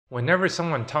Whenever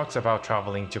someone talks about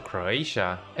traveling to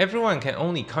Croatia, everyone can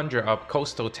only conjure up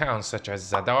coastal towns such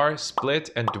as Zadar, Split,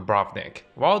 and Dubrovnik.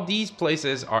 While these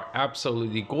places are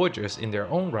absolutely gorgeous in their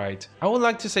own right, I would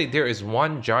like to say there is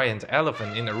one giant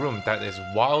elephant in the room that is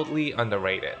wildly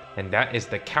underrated, and that is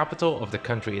the capital of the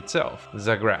country itself,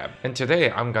 Zagreb. And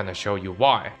today I'm gonna show you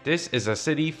why. This is a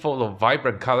city full of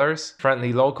vibrant colors,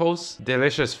 friendly locals,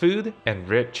 delicious food, and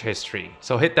rich history.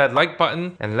 So hit that like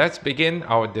button and let's begin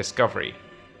our discovery.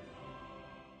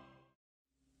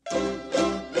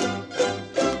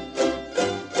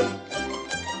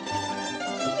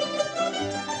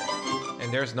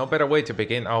 There's no better way to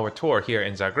begin our tour here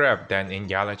in Zagreb than in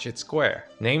Jelacic Square,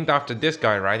 named after this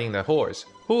guy riding the horse,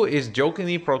 who is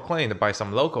jokingly proclaimed by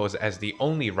some locals as the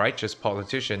only righteous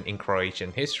politician in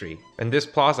Croatian history. And this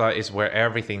plaza is where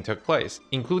everything took place,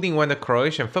 including when the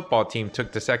Croatian football team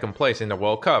took the second place in the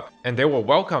World Cup, and they were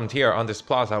welcomed here on this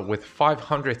plaza with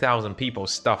 500,000 people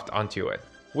stuffed onto it,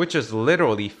 which is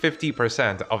literally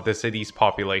 50% of the city's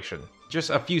population.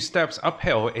 Just a few steps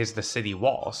uphill is the city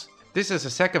walls. This is a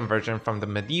second version from the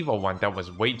medieval one that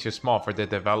was way too small for the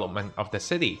development of the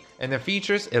city, and it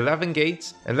features 11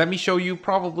 gates, and let me show you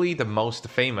probably the most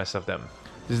famous of them.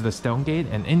 This is the stone gate,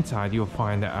 and inside you'll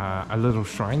find a little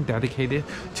shrine dedicated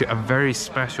to a very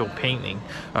special painting.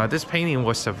 This painting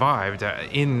was survived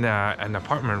in an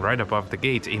apartment right above the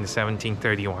gate in the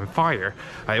 1731 fire.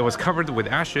 It was covered with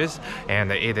ashes, and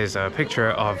it is a picture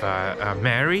of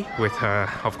Mary with,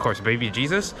 of course, baby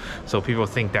Jesus. So people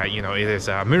think that, you know, it is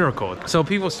a miracle. So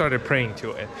people started praying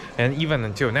to it, and even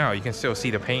until now, you can still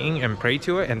see the painting and pray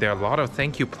to it, and there are a lot of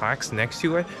thank you plaques next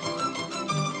to it.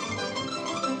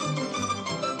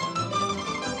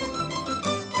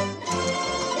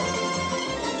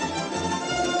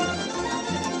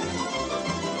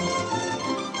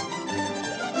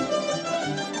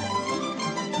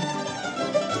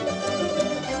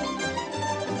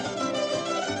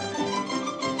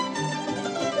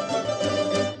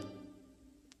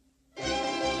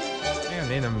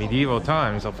 In the medieval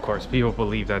times, of course, people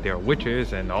believe that there are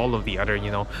witches and all of the other,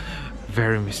 you know,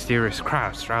 very mysterious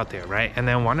crafts out there, right? And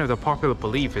then one of the popular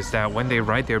beliefs is that when they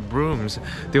ride their brooms,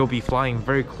 they'll be flying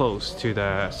very close to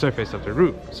the surface of the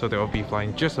roof. So they'll be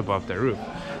flying just above the roof.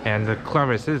 And the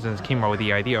clever citizens came up with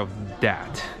the idea of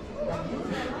that.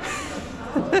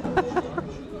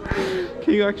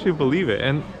 Can you actually believe it?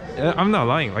 And I'm not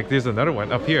lying, like there's another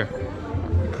one up here.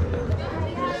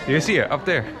 Do you see it up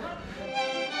there?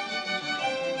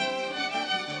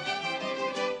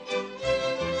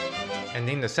 And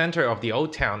in the center of the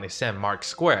old town is St. Mark's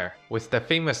Square, with the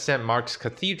famous St. Mark's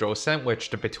Cathedral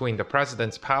sandwiched between the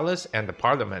President's Palace and the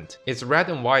Parliament. Its red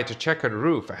and white checkered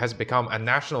roof has become a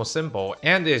national symbol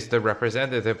and is the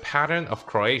representative pattern of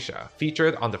Croatia,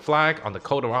 featured on the flag, on the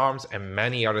coat of arms, and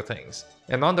many other things.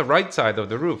 And on the right side of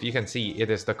the roof, you can see it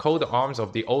is the coat of arms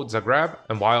of the old Zagreb,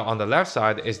 and while on the left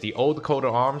side is the old coat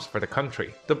of arms for the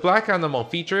country. The black animal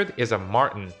featured is a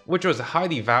marten, which was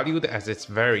highly valued as its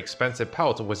very expensive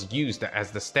pelt was used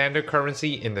as the standard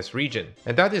currency in this region.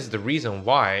 And that is the reason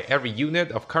why every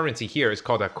unit of currency here is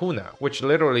called a kuna, which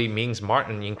literally means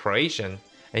marten in Croatian,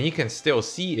 and you can still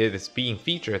see it is being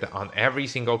featured on every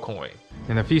single coin.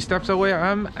 And a few steps away,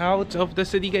 I'm out of the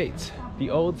city gates. The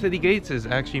old city gates is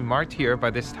actually marked here by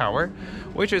this tower,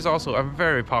 which is also a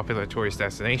very popular tourist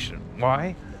destination.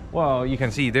 Why? Well, you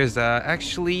can see there's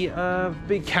actually a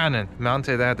big cannon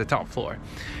mounted at the top floor.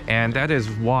 And that is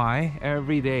why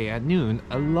every day at noon,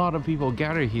 a lot of people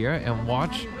gather here and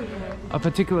watch a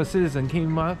particular citizen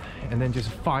came up and then just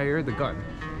fire the gun.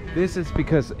 This is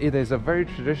because it is a very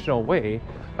traditional way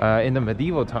in the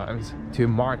medieval times to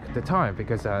mark the time,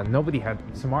 because nobody had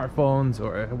smartphones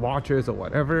or watches or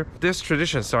whatever. This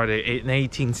tradition started in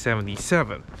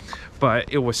 1877,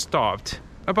 but it was stopped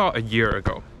about a year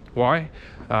ago. Why?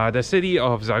 The city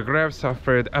of Zagreb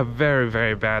suffered a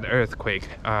very bad earthquake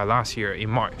last year in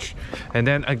March, and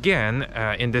then again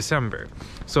in December.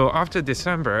 So after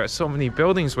December, so many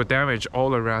buildings were damaged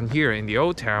all around here in the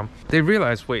old town. They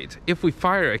realized, wait, if we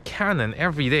fire a cannon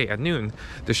every day at noon,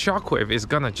 the shockwave is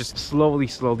gonna just slowly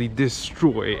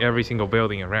destroy every single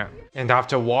building around. And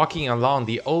after walking along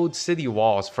the old city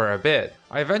walls for a bit,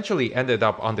 I eventually ended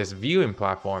up on this viewing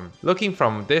platform, looking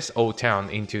from this old town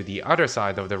into the other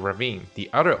side of the ravine, the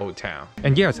other old town.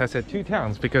 And yes, I said two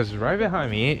towns because right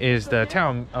behind me is the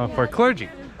town for clergy.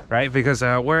 Right, because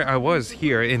where I was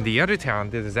here in the other town,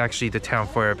 this is actually the town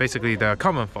for basically the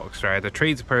common folks, right? The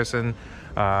tradesperson,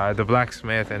 the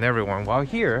blacksmith, and everyone. While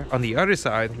here, on the other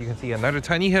side, you can see another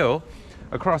tiny hill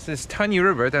across this tiny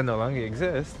river that no longer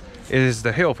exists. is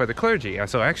the hill for the clergy. And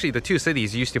so actually the two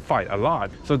cities used to fight a lot.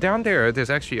 So down there's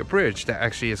actually a bridge that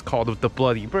actually is called the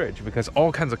Bloody Bridge, because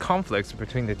all kinds of conflicts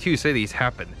between the two cities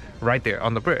happened right there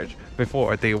on the bridge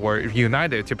before they were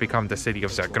united to become the city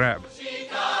of Zagreb.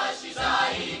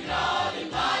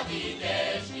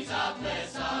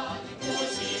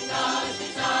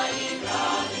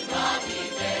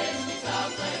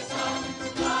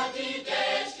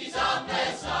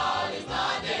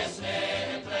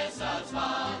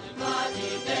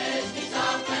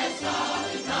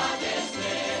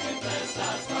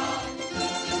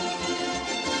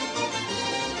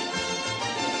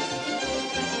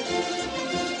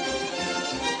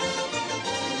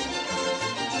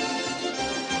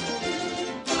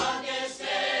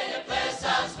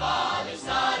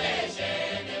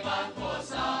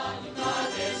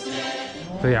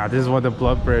 So yeah, this is what the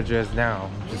Blood Bridge is now.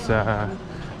 Just a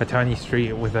tiny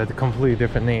street with a completely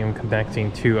different name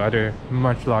connecting two other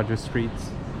much larger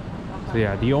streets. So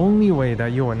yeah, the only way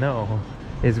that you will know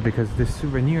is because this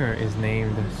souvenir is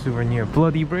named Souvenir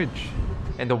Bloody Bridge.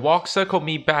 And the walk circled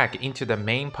me back into the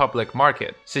main public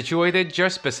market, situated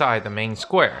just beside the main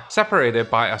square,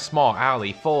 separated by a small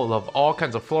alley full of all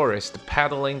kinds of florists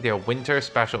peddling their winter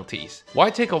specialties. Why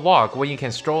take a walk when you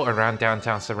can stroll around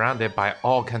downtown surrounded by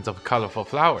all kinds of colorful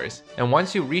flowers? And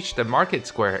once you reach the market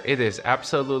square, it is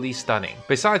absolutely stunning.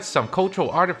 Besides some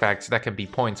cultural artifacts that can be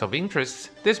points of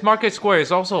interest, this market square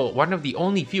is also one of the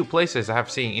only few places I have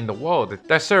seen in the world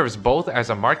that serves both as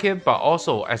a market but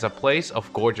also as a place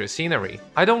of gorgeous scenery.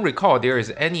 I don't recall there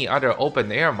is any other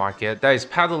open-air market that is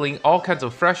peddling all kinds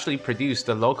of freshly produced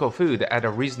local food at a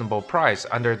reasonable price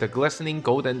under the glistening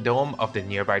golden dome of the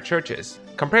nearby churches.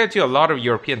 Compared to a lot of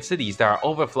European cities that are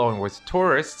overflowing with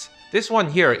tourists, this one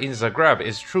here in Zagreb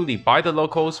is truly by the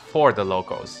locals for the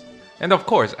locals. And of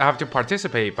course, I have to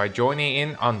participate by joining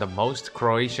in on the most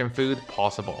Croatian food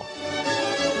possible.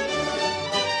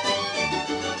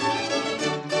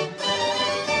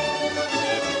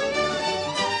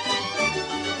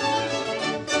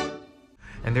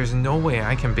 And there's no way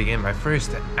I can begin my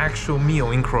first actual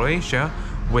meal in Croatia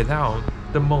without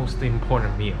the most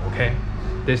important meal, okay?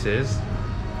 This is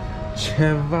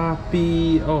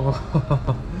CEVAPI.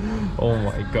 Oh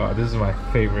my god, this is my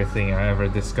favorite thing I ever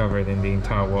discovered in the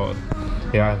entire world.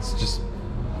 Yeah, it's just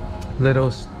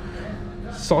little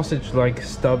sausage-like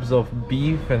stubs of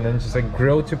beef and then just like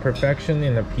grilled to perfection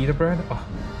in a pita bread.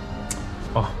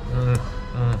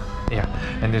 Yeah,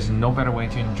 and there's no better way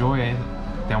to enjoy it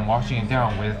than washing it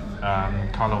down with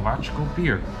Karlovačko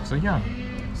beer. So yeah,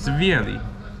 severely.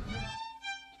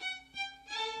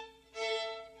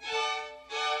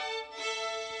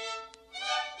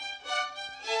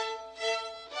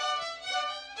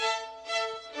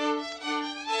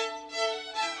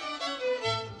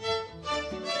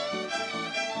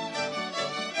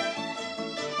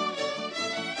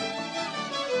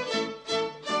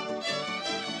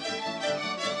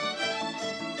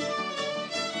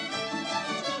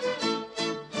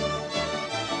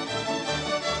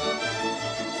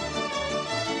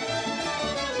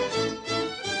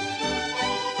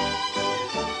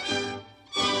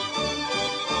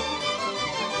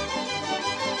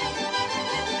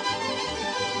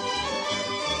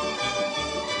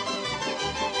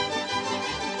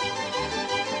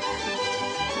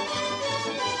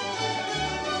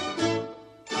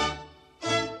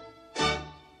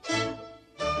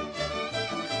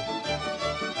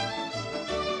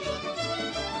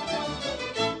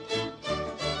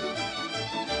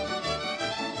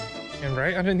 And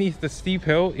right underneath the steep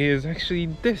hill is actually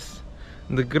this,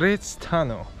 the Grič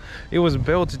Tunnel. It was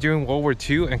built during World War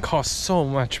II and cost so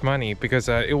much money because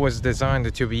it was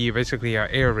designed to be basically an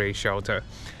air raid shelter.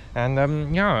 And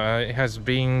it has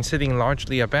been sitting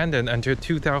largely abandoned until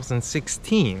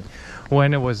 2016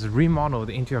 when it was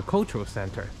remodeled into a cultural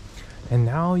center. And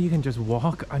now you can just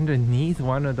walk underneath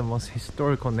one of the most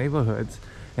historical neighborhoods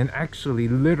and actually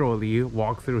literally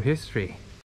walk through history.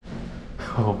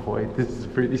 Oh boy, this is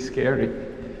pretty scary.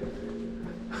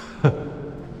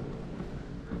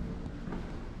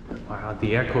 Wow,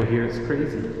 the echo here is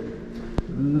crazy.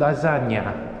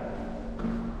 Lasagna.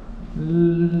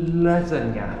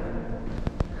 Lasagna.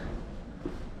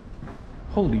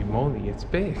 Holy moly, it's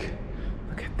big.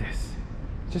 Look at this.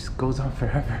 It just goes on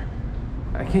forever.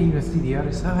 I can't even see the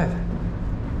other side.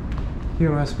 Here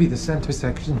must be the center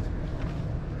section.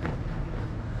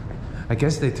 I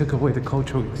guess they took away the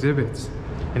cultural exhibits.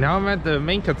 And now I'm at the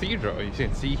main cathedral. You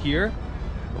can see here,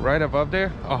 right above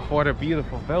there. Oh, what a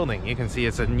beautiful building. You can see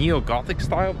it's a neo-Gothic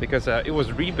style because it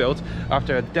was rebuilt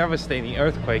after a devastating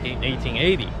earthquake in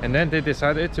 1880. And then they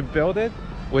decided to build it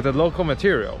with a local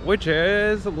material, which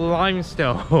is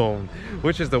limestone,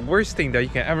 which is the worst thing that you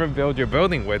can ever build your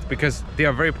building with because they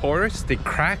are very porous, they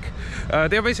crack.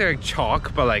 They're basically like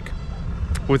chalk, but like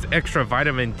with extra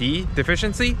vitamin D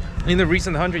deficiency. In the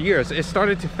recent 100 years, it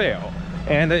started to fail.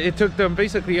 And it took them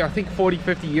basically, I think,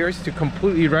 40-50 years to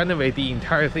completely renovate the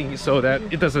entire thing so that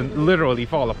it doesn't literally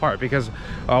fall apart. Because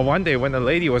one day when the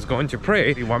lady was going to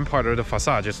pray, one part of the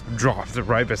facade just dropped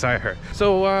right beside her.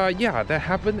 So yeah, that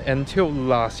happened until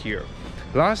last year.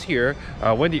 Last year,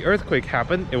 when the earthquake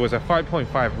happened, it was a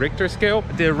 5.5 Richter scale.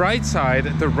 The right side,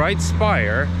 the right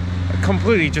spire,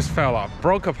 completely just fell off,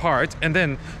 broke apart, and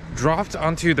then dropped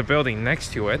onto the building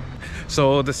next to it.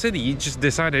 So the city just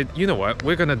decided, you know what,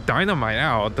 we're gonna dynamite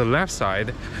out the left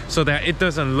side so that it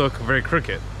doesn't look very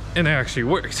crooked. And it actually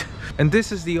worked. And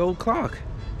this is the old clock.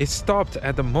 It stopped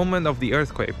at the moment of the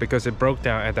earthquake because it broke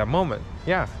down at that moment.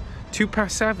 Yeah,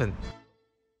 7:02.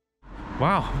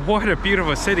 Wow, what a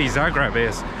beautiful city Zagreb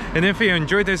is. And if you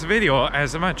enjoyed this video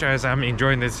as much as I'm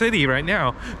enjoying the city right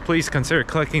now, please consider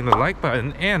clicking the like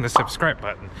button and the subscribe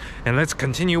button. And let's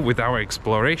continue with our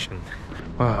exploration.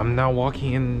 Well, I'm now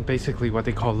walking in basically what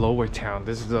they call Lower Town.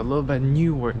 This is a little bit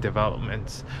newer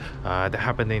developments that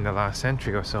happened in the last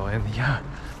century or so. And yeah,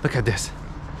 look at this.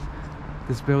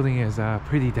 This building is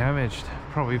pretty damaged,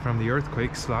 probably from the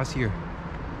earthquakes last year.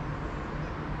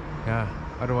 Yeah.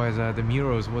 Otherwise, the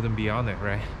murals wouldn't be on it,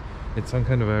 right? It's some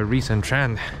kind of a recent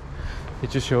trend. It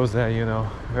just shows that, you know,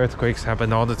 earthquakes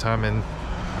happen all the time and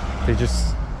they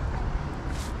just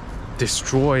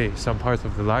destroy some parts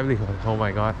of the livelihood. Oh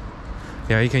my god.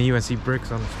 Yeah, you can even see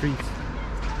bricks on the streets.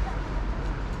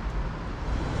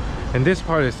 And this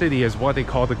part of the city is what they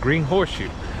call the Green Horseshoe.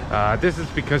 This is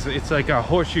because it's like a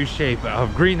horseshoe shape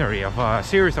of greenery, of a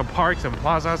series of parks and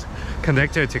plazas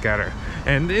connected together.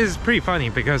 And this is pretty funny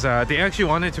because they actually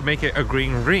wanted to make it a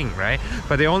green ring, right?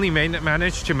 But they only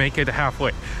managed to make it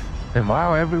halfway. And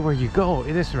wow, everywhere you go,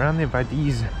 it is surrounded by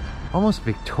these almost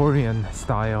Victorian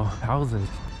style houses.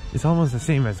 It's almost the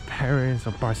same as Paris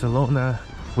or Barcelona,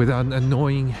 without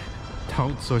annoying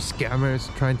touts or scammers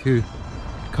trying to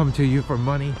come to you for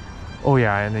money. Oh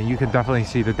yeah, and then you can definitely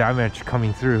see the damage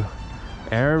coming through.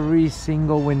 Every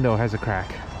single window has a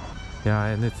crack. Yeah,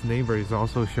 and its neighbor is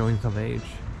also showing some age.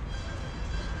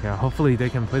 Yeah, hopefully they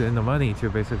can put in the money to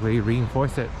basically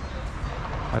reinforce it.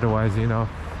 Otherwise, you know,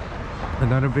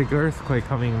 another big earthquake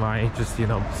coming might just, you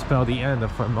know, spell the end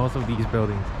for most of these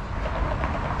buildings.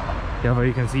 Yeah, but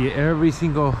you can see every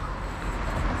single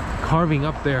carving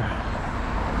up there.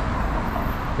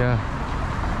 Yeah,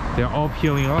 they're all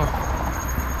peeling off.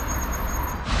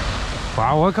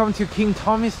 Wow, welcome to King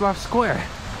Tomislav Square.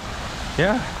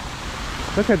 Yeah,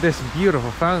 look at this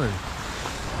beautiful fountain.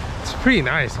 It's pretty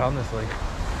nice, honestly.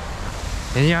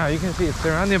 And yeah, you can see it's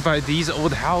surrounded by these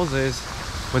old houses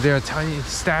with their tiny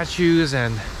statues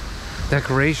and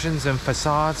decorations and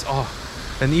facades. Oh,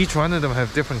 and each one of them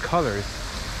have different colors.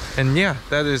 And yeah,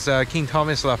 that is King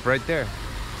Tomislav right there.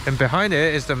 And behind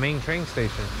it is the main train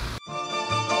station.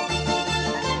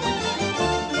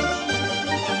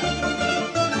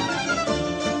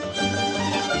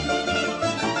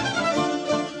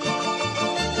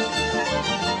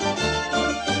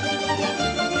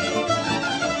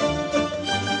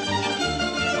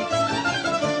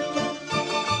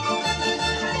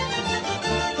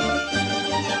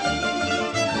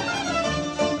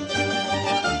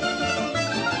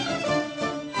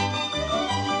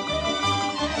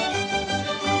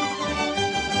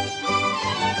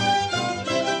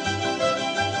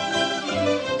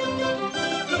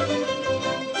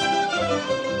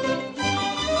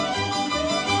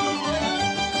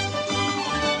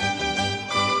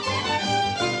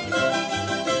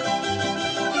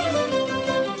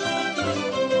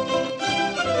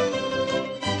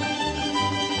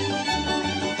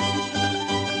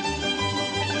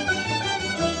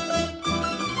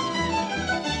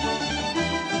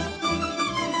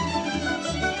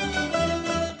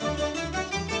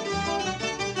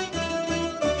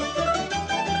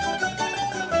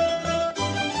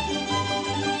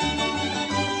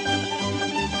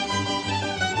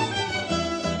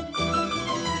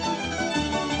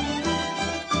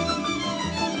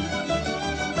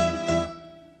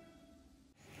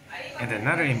 And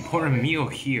another important meal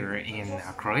here in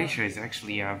Croatia is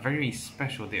actually a very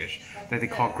special dish that they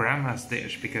call grandma's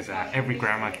dish, because every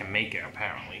grandma can make it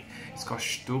apparently. It's called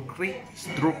STRUKLI.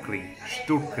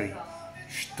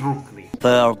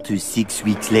 4 to 6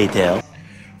 weeks later.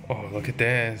 Oh, look at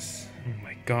this. Oh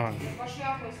my god.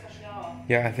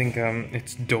 Yeah, I think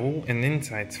it's dough and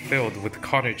inside it's filled with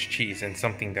cottage cheese and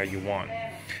something that you want.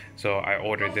 So I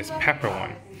ordered this pepper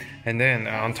one. And then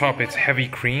on top it's heavy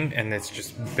cream and it's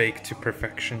just baked to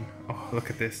perfection. Oh, look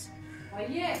at this. Let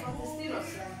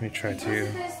me try to...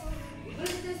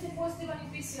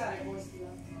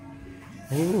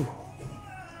 Ooh.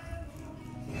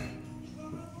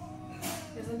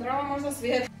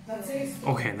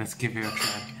 Okay, let's give it a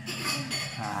try.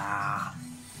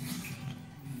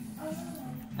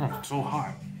 Oh, it's so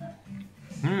hot.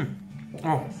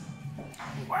 Oh,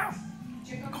 wow.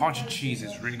 Cottage cheese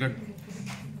is really good.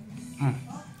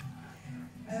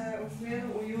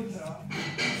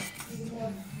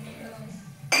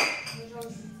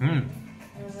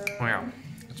 Oh yeah,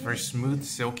 it's very smooth,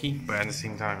 silky, but at the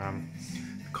same time,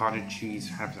 the cottage cheese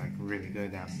has like really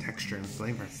good texture and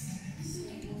flavor.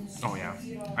 Oh yeah,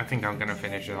 I think I'm gonna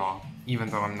finish it all, even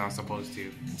though I'm not supposed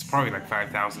to. It's probably like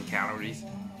 5,000 calories.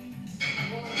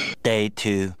 Day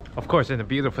 2. Of course, in the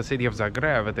beautiful city of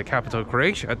Zagreb, the capital of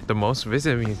Croatia, the most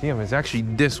visited museum is actually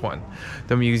this one,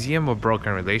 the Museum of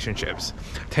Broken Relationships.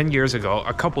 10 years ago,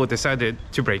 a couple decided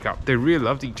to break up. They really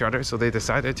loved each other, so they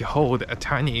decided to hold a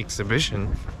tiny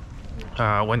exhibition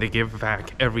when they give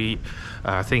back every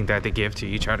thing that they give to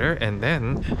each other, and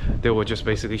then they will just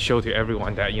basically show to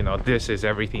everyone that, you know, this is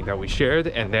everything that we shared,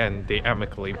 and then they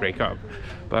amicably break up.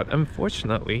 But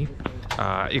unfortunately,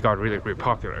 it got really, really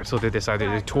popular, so they decided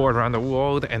to tour around the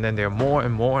world, and then there are more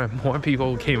and more and more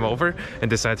people who came over and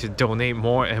decided to donate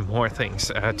more and more things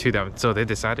to them. So they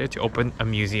decided to open a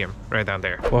museum right down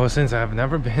there. Well, since I've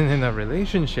never been in a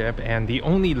relationship, and the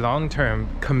only long-term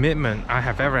commitment I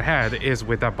have ever had is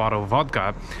with that bottle of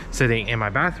vodka sitting in my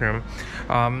bathroom,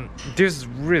 there's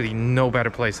really no better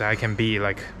place that I can be,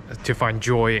 like, to find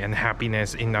joy and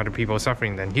happiness in other people's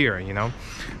suffering than here, you know.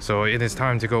 So it is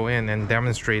time to go in and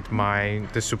demonstrate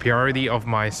the superiority of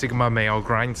my Sigma male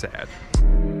grind set.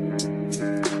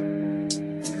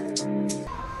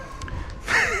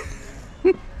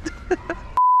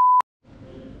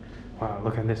 Wow,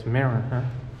 look at this mirror, huh?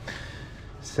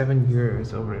 7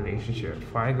 years of relationship.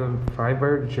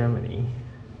 Freiburg, Germany.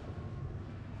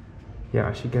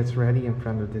 Yeah, she gets ready in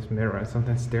front of this mirror and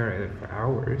sometimes stare at it for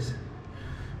hours.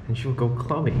 And she'll go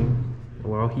clubbing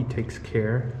while he takes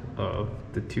care of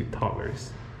the 2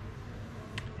 toddlers.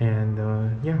 And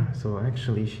yeah, so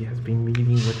actually she has been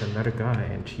meeting with another guy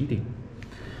and cheating.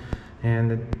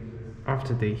 And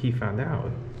after he found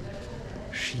out,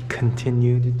 she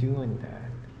continued doing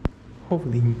that.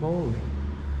 Holy moly.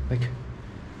 Like,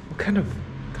 what kind of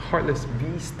heartless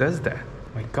beast does that?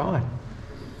 My God.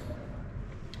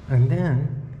 And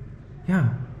then, yeah,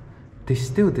 they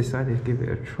still decided to give it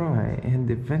a try, and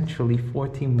eventually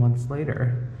 14 months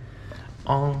later,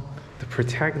 on the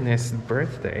protagonist's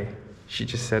birthday, she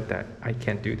just said that I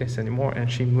can't do this anymore, and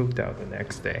she moved out the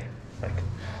next day, like,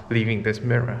 leaving this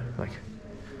mirror. Like,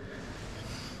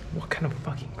 what kind of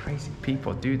fucking crazy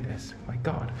people do this? My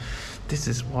God. This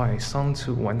is why Sun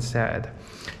Tzu once said,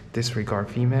 disregard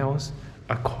females,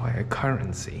 acquire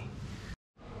currency.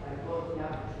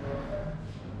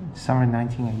 Summer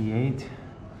 1988,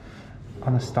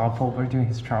 on a stopover during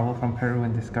his travel from Peru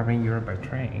and discovering Europe by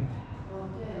train.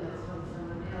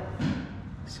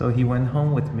 So he went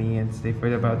home with me and stayed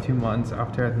for about 2 months.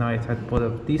 After at night I'd put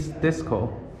up this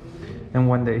disco, and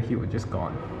one day he was just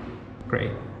gone.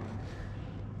 Great.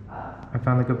 I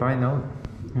found a goodbye note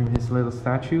in his little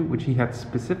statue, which he had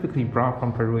specifically brought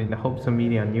from Peru in the hopes of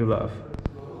meeting a new love.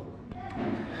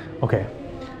 Okay,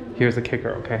 here's the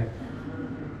kicker, okay?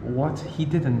 What he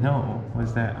didn't know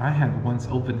was that I had once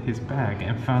opened his bag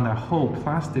and found a whole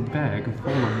plastic bag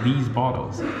full of these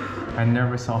bottles. I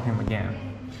never saw him again.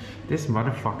 This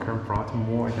motherfucker brought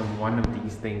more than one of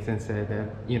these things and said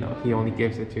that, you know, he only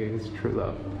gives it to his true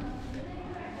love.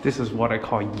 This is what I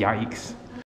call yikes.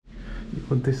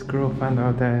 Well, this girl found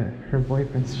out that her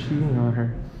boyfriend's cheating on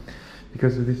her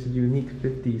because of this unique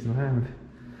 50s lamp.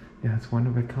 Yeah, it's one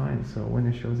of a kind, so when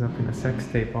it shows up in a sex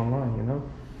tape online,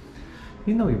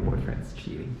 you know your boyfriend's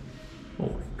cheating. Oh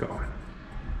my God.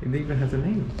 It even has a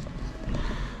name.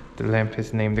 The lamp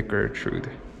is named Gertrude.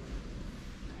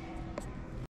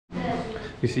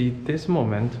 You see, this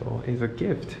memento is a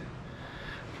gift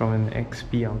from an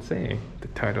ex-fiancé. The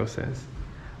title says,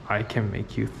 I can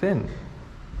make you thin.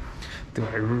 Do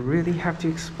I really have to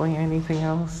explain anything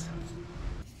else?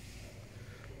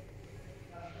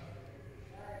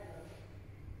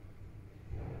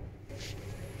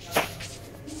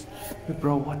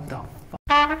 Bro, what the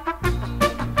fuck?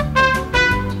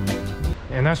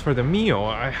 And as for the meal,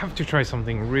 I have to try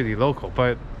something really local,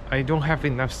 but I don't have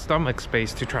enough stomach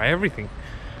space to try everything.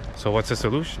 So what's the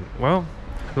solution? Well,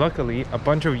 luckily, a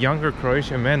bunch of younger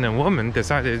Croatian men and women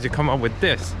decided to come up with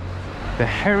this, the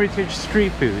heritage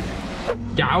street food.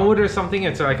 Yeah, I ordered something.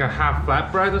 It's like a half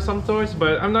flatbread of some sort,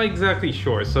 but I'm not exactly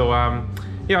sure. So,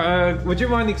 yeah, would you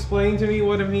mind explaining to me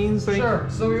what it means? Like... Sure.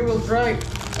 So we will try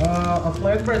a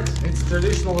flatbread. It's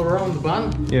traditional round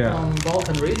bun from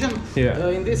Balkan region. Yeah.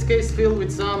 In this case, filled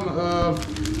with some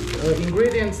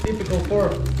ingredients typical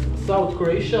for South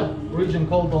Croatia region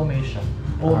called Dalmatia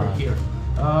over here.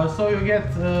 So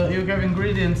you have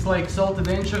ingredients like salted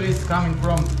anchovies coming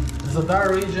from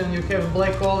Zadar region. You have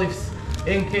black olives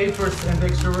and capers and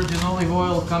extra virgin olive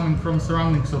oil coming from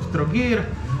surroundings of Trogir.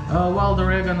 Wild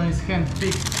oregano is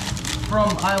hand-picked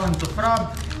from island of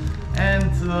Rab,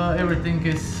 and everything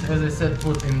is, as I said,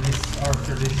 put in this our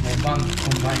traditional bun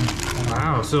combined.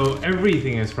 Wow, so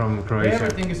everything is from Croatia?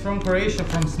 Everything is from Croatia,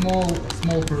 from small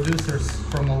producers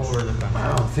from all over the country.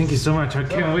 Wow, thank you so much. I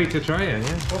can't wait to try it.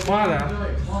 Yeah.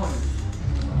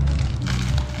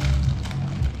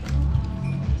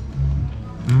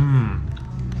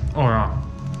 Oh yeah,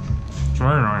 it's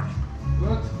very nice.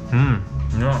 Good.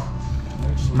 Yeah.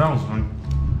 It smells like,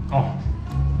 oh,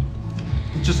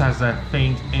 it just has that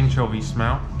faint anchovy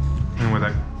smell, and with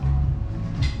a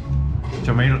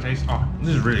tomato taste. Oh,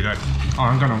 this is really good. Oh,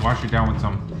 I'm gonna wash it down with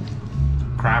some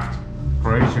craft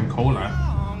Croatian cola.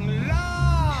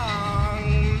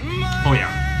 Oh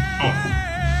yeah. Oh.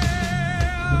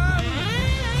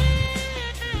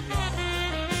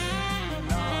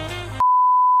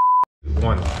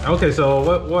 One. Okay,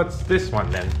 so what's this one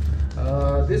then?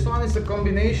 This one is a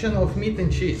combination of meat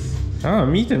and cheese. Ah,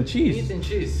 meat and cheese. Meat and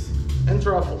cheese and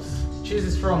truffles. Cheese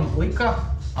is from Lika,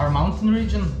 our mountain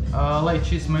region. Light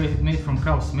cheese made from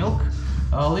cow's milk.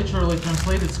 Literally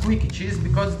translated squeaky cheese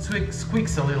because it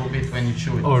squeaks a little bit when you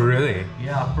chew it. Oh really?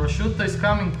 Yeah, prosciutto is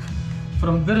coming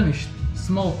from Drniš,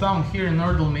 small town here in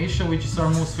North Dalmatia, which is our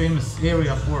most famous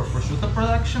area for prosciutto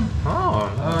production. Oh.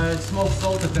 It's smoked,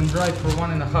 salted and dried for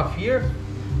 1.5 years.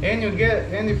 And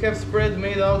you have spread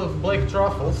made out of black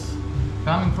truffles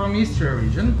coming from Istria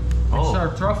region, which is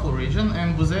our truffle region,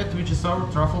 and Buzet, which is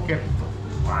our truffle capital.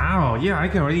 Wow, yeah, I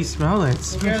can already smell it.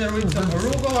 Together with some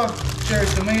arugula, cherry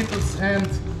tomatoes, and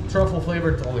truffle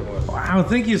flavored olive oil. Wow,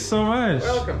 thank you so much.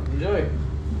 Welcome, enjoy.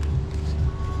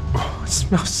 Oh, it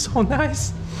smells so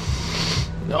nice.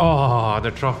 Oh,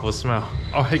 the truffle smell.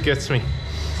 Oh, it gets me.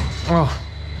 Oh.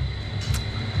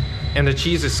 And the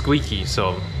cheese is squeaky,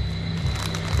 so.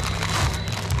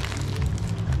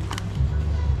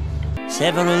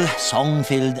 Several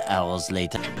song-filled hours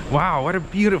later. Wow, what a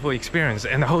beautiful experience.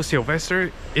 And the host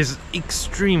Sylvester is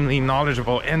extremely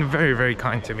knowledgeable and very, very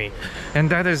kind to me.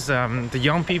 And that is the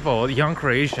young people, young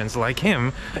Croatians like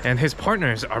him and his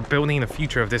partners are building the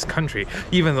future of this country,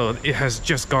 even though it has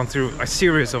just gone through a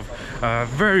series of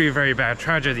very, very bad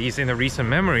tragedies in the recent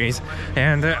memories.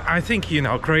 And I think, you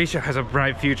know, Croatia has a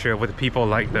bright future with people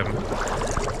like them.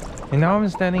 And now I'm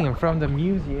standing in front of the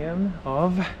Museum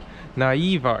of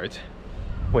Naive Art.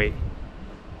 Wait,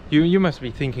 you must be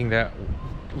thinking that,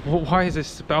 why is it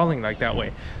spelling like that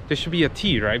way? There should be a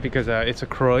T, right? Because it's a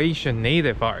Croatian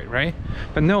native art, right?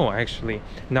 But no, actually,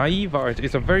 naive art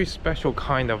is a very special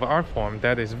kind of art form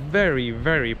that is very,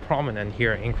 very prominent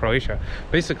here in Croatia.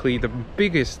 Basically, the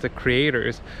biggest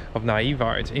creators of naive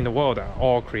art in the world are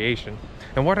all Croatian.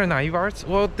 And what are naive arts?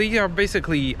 Well, they are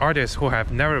basically artists who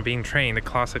have never been trained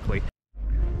classically.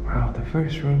 Wow, the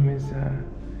first room is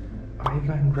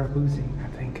Ivan Rabuzin, I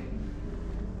think.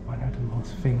 One of the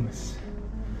most famous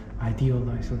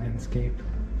idealized landscape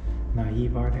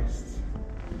naive artists.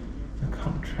 Look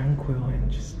how tranquil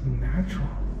and just natural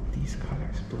these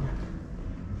colors blend.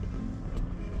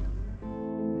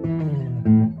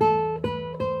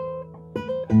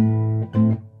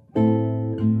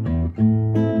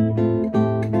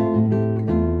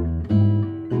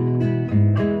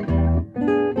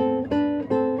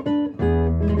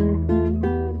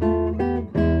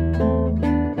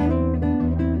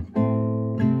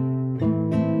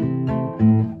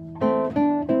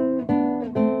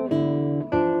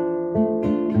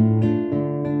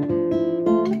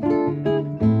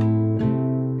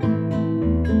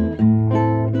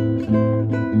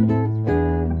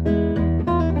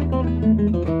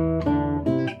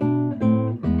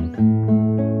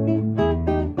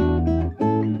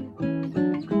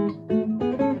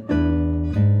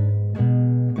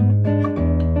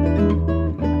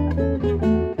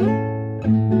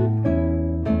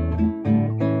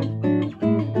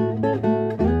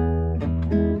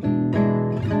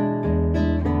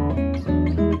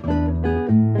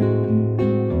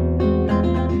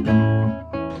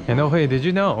 And oh hey, did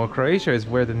you know Croatia is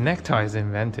where the necktie is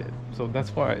invented? So that's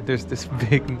why there's this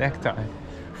big necktie.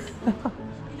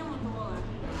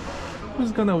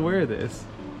 Who's gonna wear this?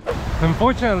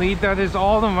 Unfortunately, that is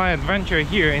all of my adventure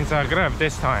here in Zagreb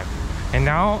this time. And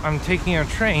now I'm taking a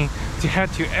train to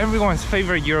head to everyone's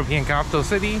favorite European capital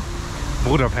city,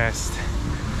 Budapest.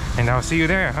 And I'll see you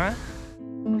there, huh?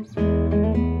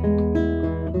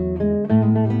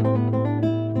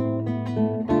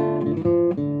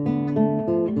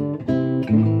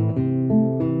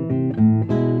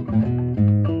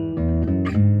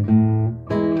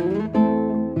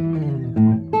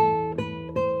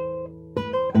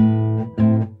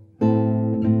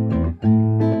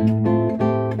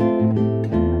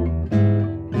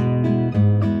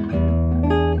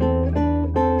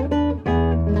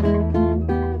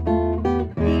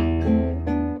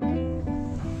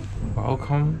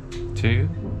 Welcome to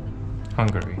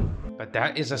Hungary. But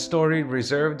that is a story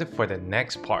reserved for the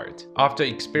next part. After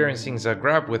experiencing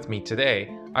Zagreb with me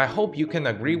today, I hope you can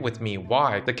agree with me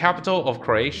why the capital of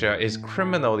Croatia is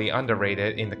criminally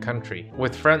underrated in the country,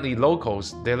 with friendly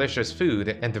locals, delicious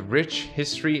food, and rich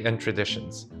history and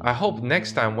traditions. I hope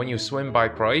next time when you swim by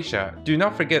Croatia, do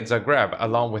not forget Zagreb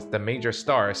along with the major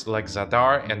stars like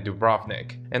Zadar and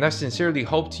Dubrovnik. And I sincerely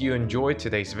hope you enjoyed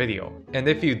today's video. And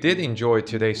if you did enjoy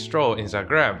today's stroll in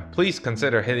Zagreb, please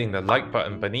consider hitting the like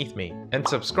button beneath me, and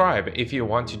subscribe if you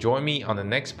want to join me on the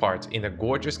next part in the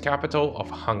gorgeous capital of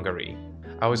Hungary.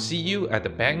 I will see you at the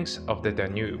banks of the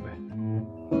Danube.